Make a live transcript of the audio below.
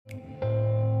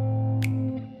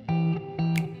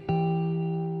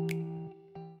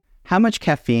How much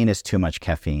caffeine is too much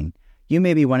caffeine? You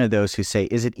may be one of those who say,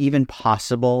 is it even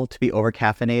possible to be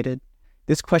overcaffeinated?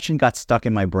 This question got stuck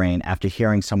in my brain after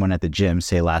hearing someone at the gym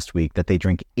say last week that they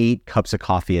drink 8 cups of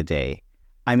coffee a day.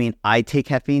 I mean, I take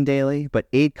caffeine daily, but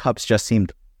 8 cups just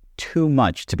seemed too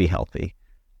much to be healthy.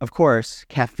 Of course,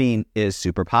 caffeine is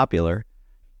super popular.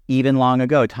 Even long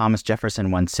ago, Thomas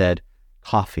Jefferson once said,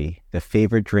 "Coffee, the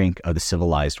favorite drink of the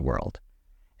civilized world."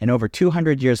 And over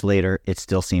 200 years later, it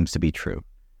still seems to be true.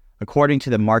 According to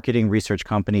the marketing research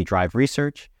company Drive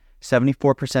Research,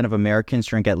 74% of Americans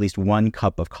drink at least 1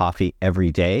 cup of coffee every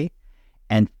day,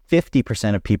 and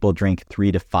 50% of people drink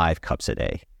 3 to 5 cups a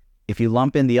day. If you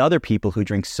lump in the other people who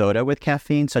drink soda with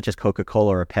caffeine, such as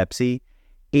Coca-Cola or Pepsi,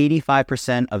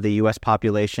 85% of the U.S.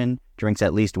 population drinks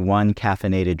at least 1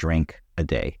 caffeinated drink a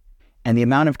day. And the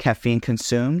amount of caffeine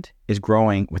consumed is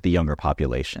growing with the younger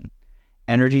population.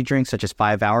 Energy drinks such as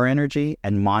 5-Hour Energy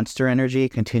and Monster Energy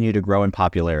continue to grow in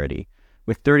popularity,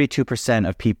 with 32%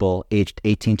 of people aged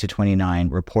 18 to 29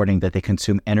 reporting that they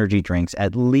consume energy drinks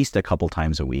at least a couple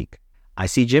times a week. I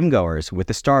see gym goers with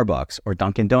the Starbucks or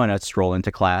Dunkin' Donuts stroll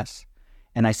into class,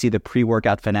 and I see the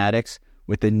pre-workout fanatics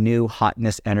with the new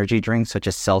hotness energy drinks such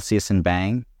as Celsius and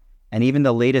Bang, and even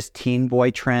the latest teen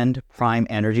boy trend, Prime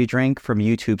Energy drink from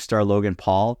YouTube star Logan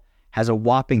Paul, has a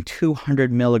whopping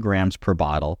 200 milligrams per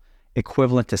bottle,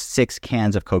 equivalent to 6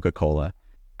 cans of Coca-Cola.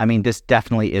 I mean, this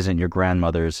definitely isn't your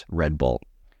grandmother's Red Bull.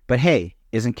 But hey,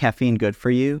 isn't caffeine good for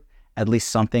you? At least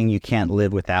something you can't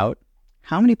live without?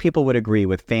 How many people would agree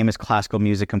with famous classical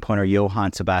music composer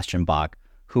Johann Sebastian Bach,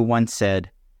 who once said,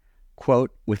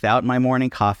 quote, "Without my morning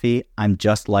coffee, I'm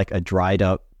just like a dried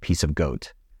up piece of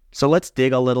goat." So let's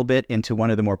dig a little bit into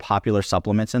one of the more popular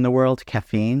supplements in the world,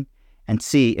 caffeine, and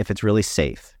see if it's really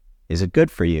safe. Is it good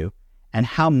for you? And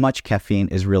how much caffeine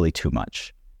is really too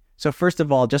much? So first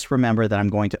of all, just remember that I'm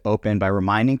going to open by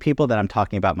reminding people that I'm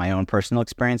talking about my own personal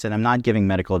experience and I'm not giving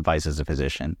medical advice as a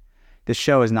physician. This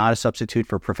show is not a substitute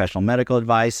for professional medical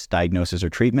advice, diagnosis, or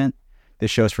treatment. This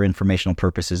show is for informational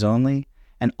purposes only.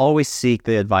 And always seek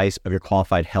the advice of your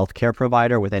qualified healthcare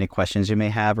provider with any questions you may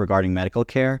have regarding medical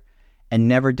care. And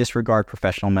never disregard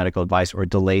professional medical advice or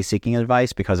delay seeking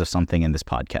advice because of something in this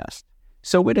podcast.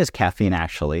 So what is caffeine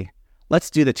actually? Let's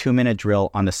do the 2-minute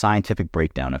drill on the scientific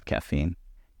breakdown of caffeine.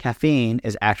 Caffeine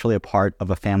is actually a part of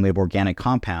a family of organic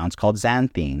compounds called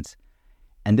xanthines.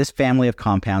 And this family of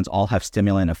compounds all have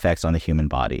stimulant effects on the human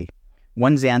body.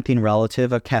 One xanthine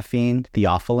relative of caffeine,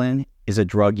 theophylline, is a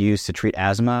drug used to treat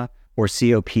asthma or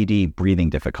COPD breathing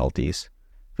difficulties.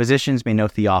 Physicians may know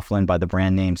theophylline by the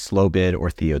brand name Slowbid or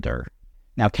Theodur.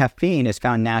 Now, caffeine is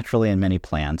found naturally in many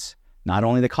plants, not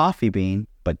only the coffee bean,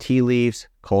 but tea leaves,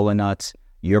 cola nuts,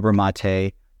 yerba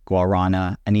mate,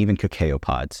 guarana, and even cacao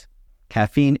pods.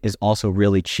 Caffeine is also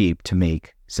really cheap to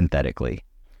make synthetically.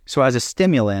 So as a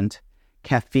stimulant,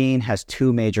 caffeine has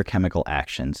 2 major chemical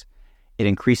actions. It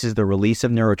increases the release of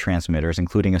neurotransmitters,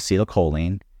 including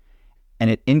acetylcholine,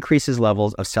 and it increases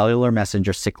levels of cellular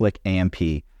messenger cyclic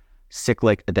AMP,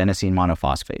 cyclic adenosine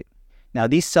monophosphate. Now,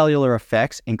 these cellular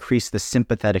effects increase the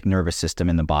sympathetic nervous system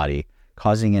in the body,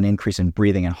 causing an increase in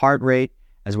breathing and heart rate,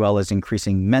 as well as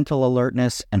increasing mental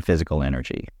alertness and physical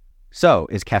energy. So,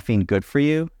 is caffeine good for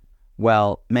you?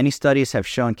 Well, many studies have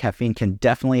shown caffeine can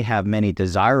definitely have many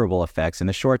desirable effects in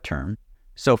the short term.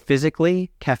 So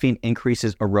physically, caffeine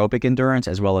increases aerobic endurance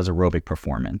as well as aerobic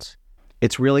performance.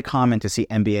 It's really common to see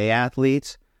NBA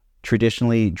athletes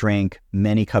traditionally drink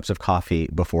many cups of coffee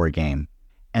before a game.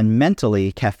 And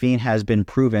mentally, caffeine has been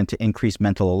proven to increase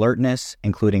mental alertness,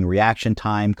 including reaction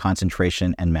time,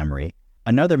 concentration, and memory.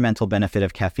 Another mental benefit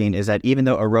of caffeine is that even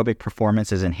though aerobic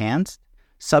performance is enhanced,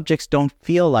 subjects don't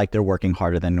feel like they're working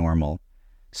harder than normal.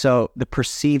 So the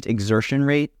perceived exertion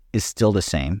rate is still the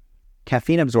same.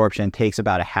 Caffeine absorption takes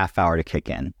about a half hour to kick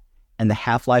in, and the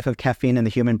half-life of caffeine in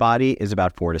the human body is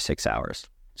about 4 to 6 hours.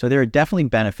 So there are definitely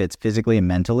benefits physically and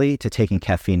mentally to taking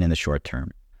caffeine in the short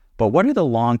term. But what are the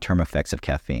long-term effects of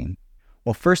caffeine?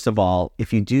 Well, first of all,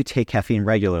 if you do take caffeine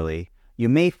regularly, you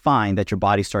may find that your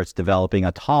body starts developing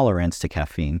a tolerance to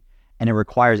caffeine, and it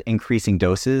requires increasing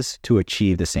doses to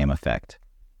achieve the same effect.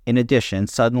 In addition,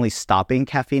 suddenly stopping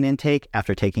caffeine intake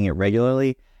after taking it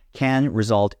regularly can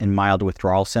result in mild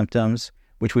withdrawal symptoms,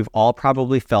 which we've all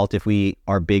probably felt if we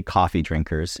are big coffee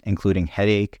drinkers, including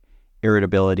headache,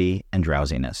 irritability, and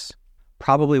drowsiness.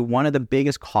 Probably one of the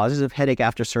biggest causes of headache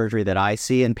after surgery that I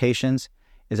see in patients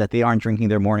is that they aren't drinking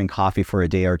their morning coffee for a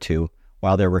day or two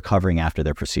while they're recovering after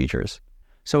their procedures.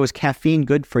 So is caffeine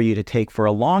good for you to take for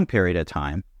a long period of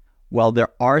time? Well, there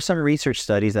are some research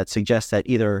studies that suggest that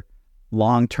either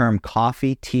long-term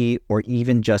coffee, tea, or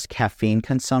even just caffeine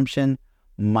consumption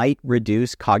might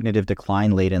reduce cognitive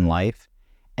decline late in life.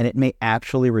 and it may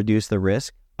actually reduce the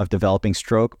risk of developing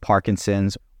stroke,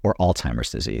 Parkinson's, or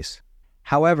Alzheimer's disease.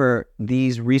 However,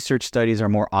 these research studies are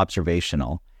more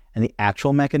observational, and the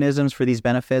actual mechanisms for these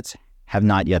benefits have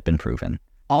not yet been proven.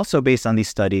 Also, based on these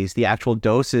studies, the actual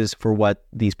doses for what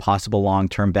these possible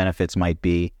long-term benefits might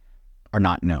be are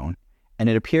not known. And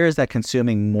it appears that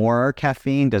consuming more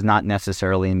caffeine does not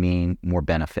necessarily mean more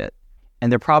benefit.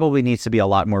 And there probably needs to be a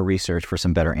lot more research for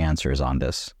some better answers on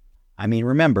this. I mean,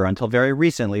 remember, until very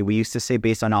recently, we used to say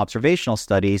based on observational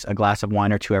studies, a glass of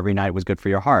wine or two every night was good for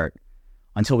your heart,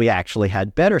 until we actually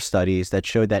had better studies that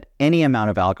showed that any amount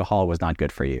of alcohol was not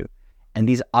good for you. And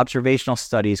these observational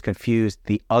studies confused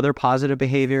the other positive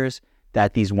behaviors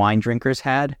that these wine drinkers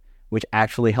had, which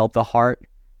actually helped the heart,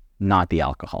 not the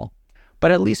alcohol.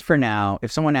 But at least for now,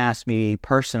 if someone asked me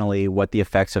personally what the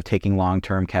effects of taking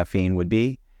long-term caffeine would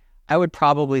be, I would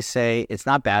probably say it's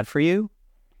not bad for you,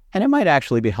 and it might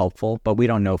actually be helpful, but we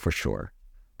don't know for sure.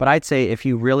 But I'd say if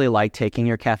you really like taking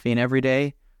your caffeine every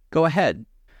day, go ahead.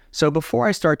 So before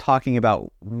I start talking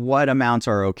about what amounts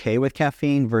are okay with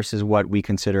caffeine versus what we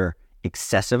consider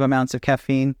excessive amounts of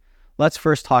caffeine, let's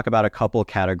first talk about a couple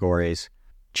categories: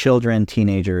 children,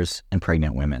 teenagers, and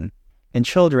pregnant women. In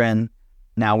children,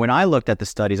 now when I looked at the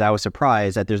studies, I was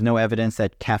surprised that there's no evidence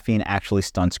that caffeine actually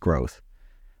stunts growth,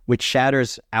 which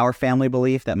shatters our family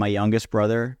belief that my youngest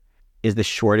brother is the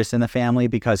shortest in the family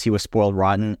because he was spoiled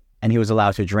rotten and he was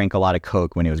allowed to drink a lot of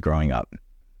Coke when he was growing up.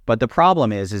 But the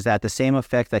problem is that the same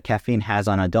effect that caffeine has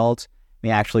on adults may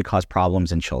actually cause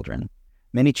problems in children.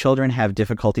 Many children have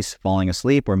difficulties falling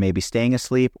asleep or maybe staying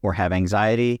asleep or have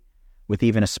anxiety with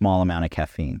even a small amount of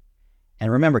caffeine.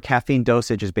 And remember, caffeine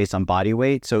dosage is based on body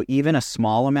weight, so even a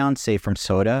small amount, say from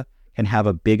soda, can have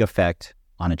a big effect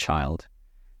on a child.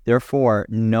 Therefore,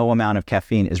 no amount of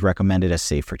caffeine is recommended as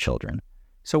safe for children.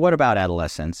 So what about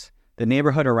adolescents? The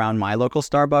neighborhood around my local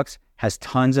Starbucks has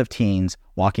tons of teens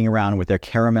walking around with their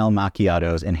caramel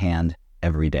macchiatos in hand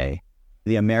every day.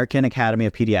 The American Academy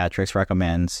of Pediatrics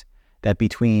recommends that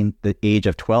between the age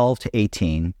of 12 to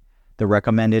 18, the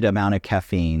recommended amount of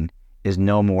caffeine is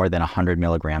no more than 100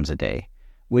 milligrams a day,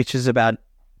 which is about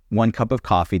 1 cup of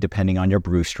coffee depending on your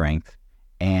brew strength,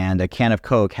 and a can of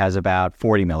Coke has about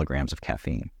 40 milligrams of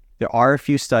caffeine. There are a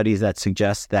few studies that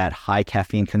suggest that high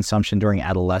caffeine consumption during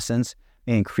adolescence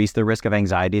may increase the risk of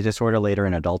anxiety disorder later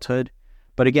in adulthood.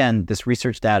 But again, this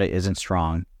research data isn't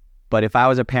strong. But if I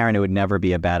was a parent, it would never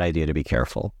be a bad idea to be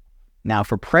careful. Now,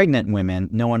 for pregnant women,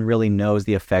 no one really knows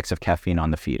the effects of caffeine on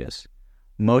the fetus.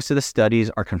 Most of the studies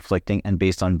are conflicting and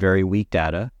based on very weak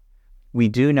data. We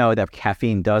do know that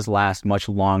caffeine does last much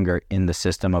longer in the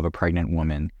system of a pregnant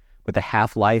woman, with the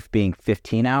half-life being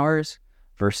 15 hours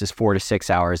versus 4 to 6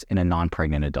 hours in a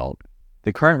non-pregnant adult.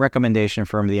 The current recommendation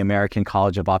from the American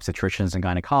College of Obstetricians and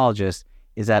Gynecologists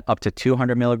is that up to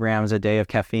 200 milligrams a day of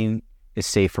caffeine is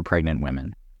safe for pregnant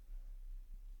women.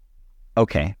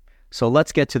 Okay, so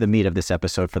let's get to the meat of this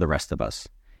episode for the rest of us.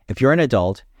 If you're an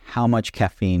adult, how much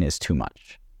caffeine is too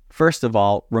much? First of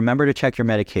all, remember to check your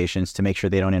medications to make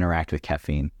sure they don't interact with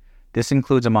caffeine. This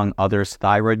includes, among others,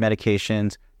 thyroid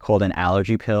medications, cold and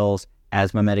allergy pills,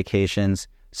 asthma medications,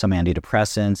 some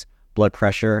antidepressants, blood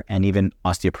pressure, and even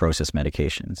osteoporosis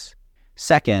medications.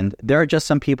 Second, there are just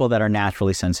some people that are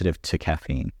naturally sensitive to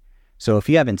caffeine. So if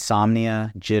you have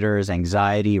insomnia, jitters,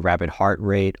 anxiety, rapid heart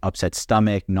rate, upset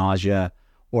stomach, nausea,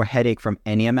 or headache from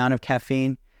any amount of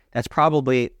caffeine, that's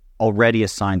probably already a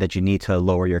sign that you need to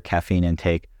lower your caffeine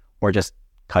intake or just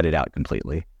cut it out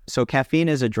completely. So caffeine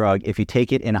is a drug. If you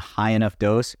take it in a high enough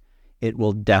dose, it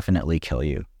will definitely kill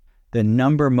you. The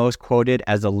number most quoted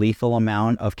as a lethal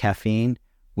amount of caffeine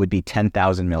would be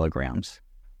 10,000 milligrams.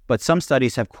 But some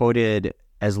studies have quoted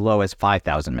as low as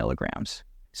 5,000 milligrams.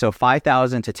 So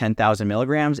 5,000 to 10,000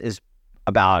 milligrams is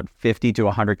about 50 to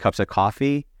 100 cups of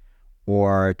coffee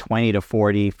or 20 to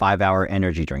 40 5-hour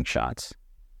energy drink shots.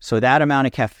 So that amount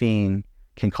of caffeine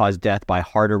can cause death by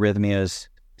heart arrhythmias,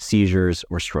 seizures,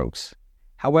 or strokes.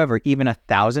 However, even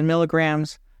 1,000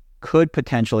 milligrams could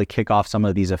potentially kick off some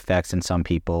of these effects in some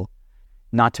people,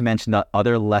 not to mention the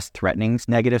other less threatening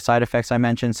negative side effects I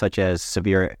mentioned, such as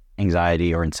severe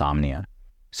anxiety or insomnia.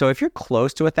 So if you're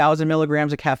close to 1,000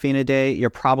 milligrams of caffeine a day, you're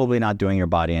probably not doing your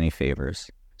body any favors.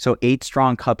 So 8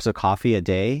 strong cups of coffee a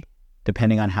day,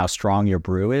 depending on how strong your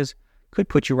brew is, could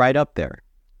put you right up there.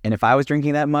 And if I was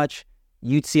drinking that much,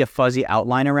 you'd see a fuzzy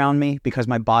outline around me because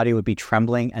my body would be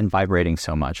trembling and vibrating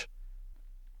so much.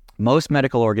 Most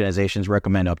medical organizations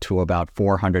recommend up to about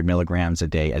 400 milligrams a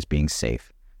day as being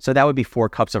safe. So that would be 4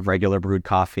 cups of regular brewed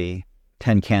coffee,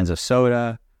 10 cans of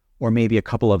soda, or maybe a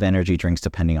couple of energy drinks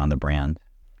depending on the brand.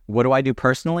 What do I do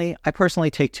personally? I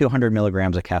personally take 200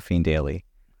 milligrams of caffeine daily.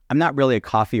 I'm not really a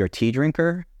coffee or tea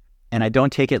drinker, and I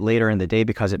don't take it later in the day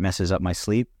because it messes up my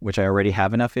sleep, which I already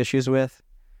have enough issues with.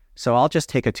 So I'll just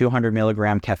take a 200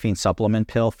 milligram caffeine supplement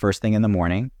pill first thing in the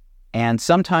morning. And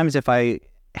sometimes if I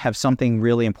have something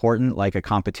really important like a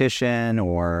competition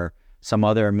or some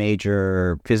other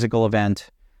major physical event,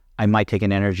 I might take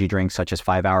an energy drink such as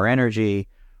 5 Hour Energy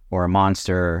or a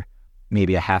Monster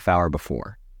maybe a half hour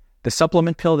before. The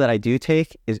supplement pill that I do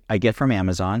take is I get from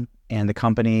Amazon, and the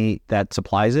company that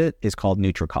supplies it is called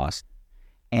NutriCost.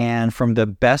 And from the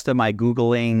best of my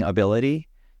Googling ability,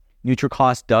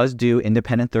 NutriCost does do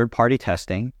independent third-party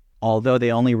testing, although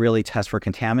they only really test for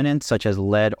contaminants such as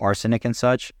lead, arsenic, and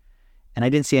such. And I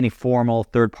didn't see any formal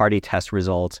third-party test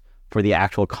results for the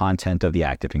actual content of the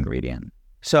active ingredient.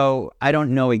 So I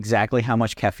don't know exactly how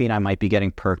much caffeine I might be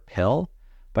getting per pill,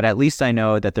 but at least I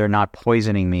know that they're not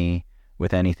poisoning me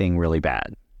with anything really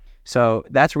bad. So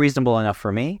that's reasonable enough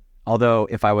for me. Although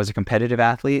if I was a competitive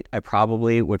athlete, I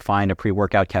probably would find a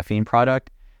pre-workout caffeine product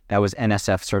that was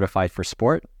NSF certified for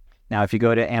sport. Now, if you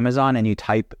go to Amazon and you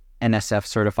type NSF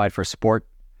certified for sport,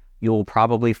 you'll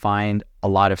probably find a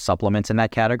lot of supplements in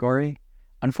that category.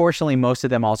 Unfortunately, most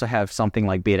of them also have something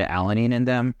like beta-alanine in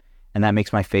them, and that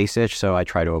makes my face itch, so I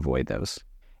try to avoid those.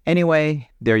 Anyway,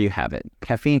 there you have it.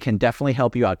 Caffeine can definitely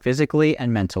help you out physically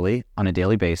and mentally on a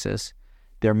daily basis.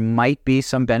 There might be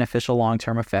some beneficial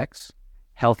long-term effects.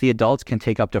 Healthy adults can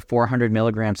take up to 400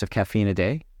 milligrams of caffeine a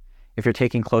day. If you're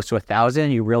taking close to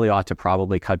 1,000, you really ought to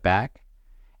probably cut back.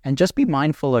 And just be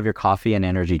mindful of your coffee and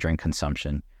energy drink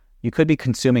consumption. You could be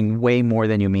consuming way more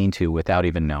than you mean to without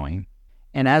even knowing.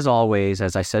 And as always,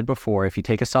 as I said before, if you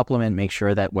take a supplement, make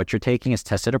sure that what you're taking is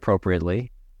tested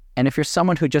appropriately. And if you're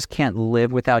someone who just can't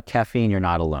live without caffeine, you're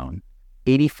not alone.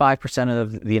 85%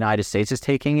 of the United States is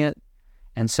taking it.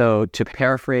 And so to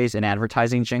paraphrase an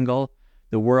advertising jingle,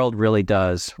 the world really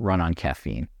does run on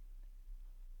caffeine.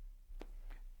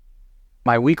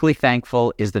 My weekly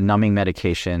thankful is the numbing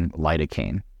medication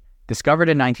lidocaine. Discovered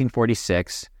in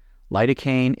 1946,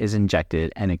 lidocaine is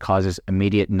injected and it causes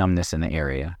immediate numbness in the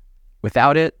area.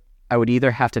 Without it, I would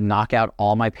either have to knock out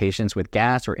all my patients with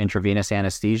gas or intravenous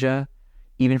anesthesia,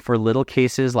 even for little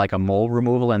cases like a mole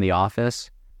removal in the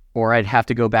office, or I'd have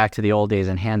to go back to the old days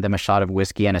and hand them a shot of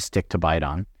whiskey and a stick to bite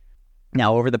on.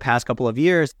 Now, over the past couple of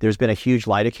years, there's been a huge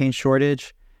lidocaine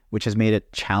shortage, which has made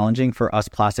it challenging for us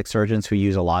plastic surgeons who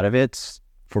use a lot of it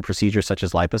for procedures such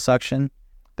as liposuction.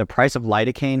 The price of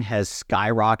lidocaine has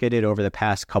skyrocketed over the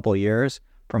past couple of years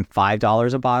from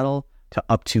 $5 a bottle to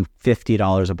up to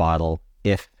 $50 a bottle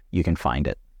if you can find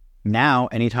it. Now,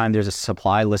 anytime there's a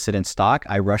supply listed in stock,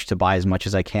 I rush to buy as much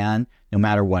as I can, no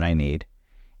matter what I need.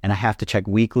 And I have to check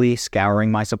weekly,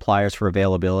 scouring my suppliers for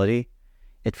availability.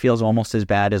 It feels almost as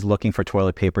bad as looking for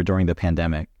toilet paper during the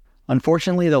pandemic.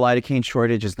 Unfortunately, the lidocaine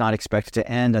shortage is not expected to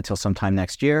end until sometime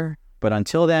next year. But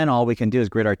until then, all we can do is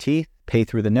grit our teeth, pay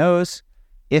through the nose,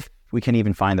 if we can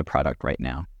even find the product right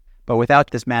now. But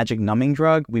without this magic numbing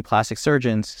drug, we plastic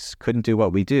surgeons couldn't do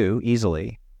what we do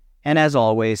easily. And as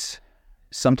always,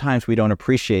 sometimes we don't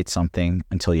appreciate something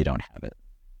until you don't have it.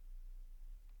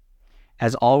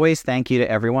 As always, thank you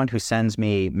to everyone who sends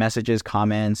me messages,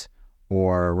 comments,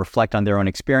 or reflect on their own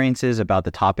experiences about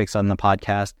the topics on the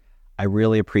podcast. I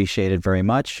really appreciate it very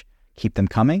much. Keep them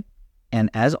coming. And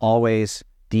as always,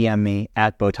 DM me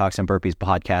at Botox and Burpees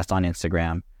Podcast on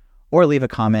Instagram, or leave a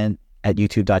comment at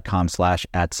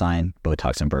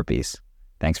youtube.com/@Botox and Burpees.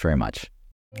 Thanks very much.